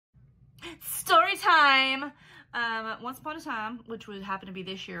Story time. Once upon a time, which would happen to be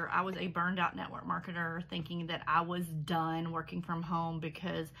this year, I was a burned out network marketer thinking that I was done working from home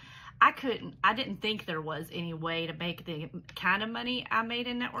because I didn't think there was any way to make the kind of money I made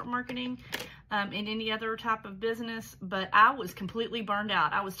in network marketing in any other type of business, but I was completely burned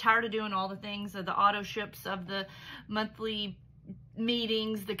out. I was tired of doing all the things, of the auto ships, of the monthly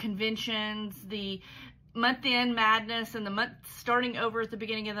meetings, the conventions, the month-end madness, and the month starting over at the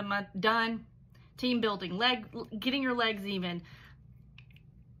beginning of the month. Done. Team building, getting your legs even,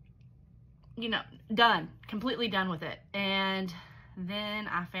 done, completely done with it. And then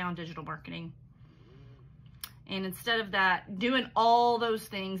I found digital marketing. And instead of that, doing all those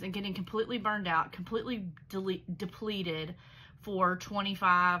things and getting completely burned out, completely depleted for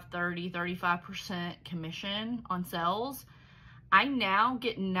 25, 30, 35% commission on sales, I now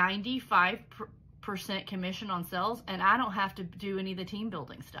get 95% commission on sales, and I don't have to do any of the team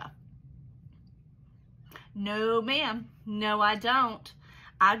building stuff. No, ma'am. No, I don't.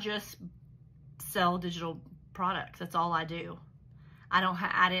 I just sell digital products. That's all I do.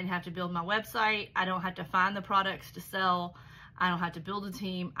 I didn't have to build my website. I don't have to find the products to sell. I don't have to build a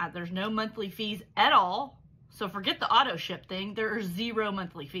team. There's no monthly fees at all. So forget the auto ship thing. There are 0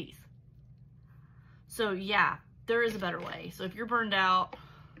 monthly fees. So yeah, there is a better way. So if you're burned out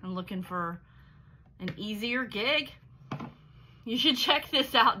and looking for an easier gig, you should check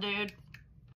this out, dude.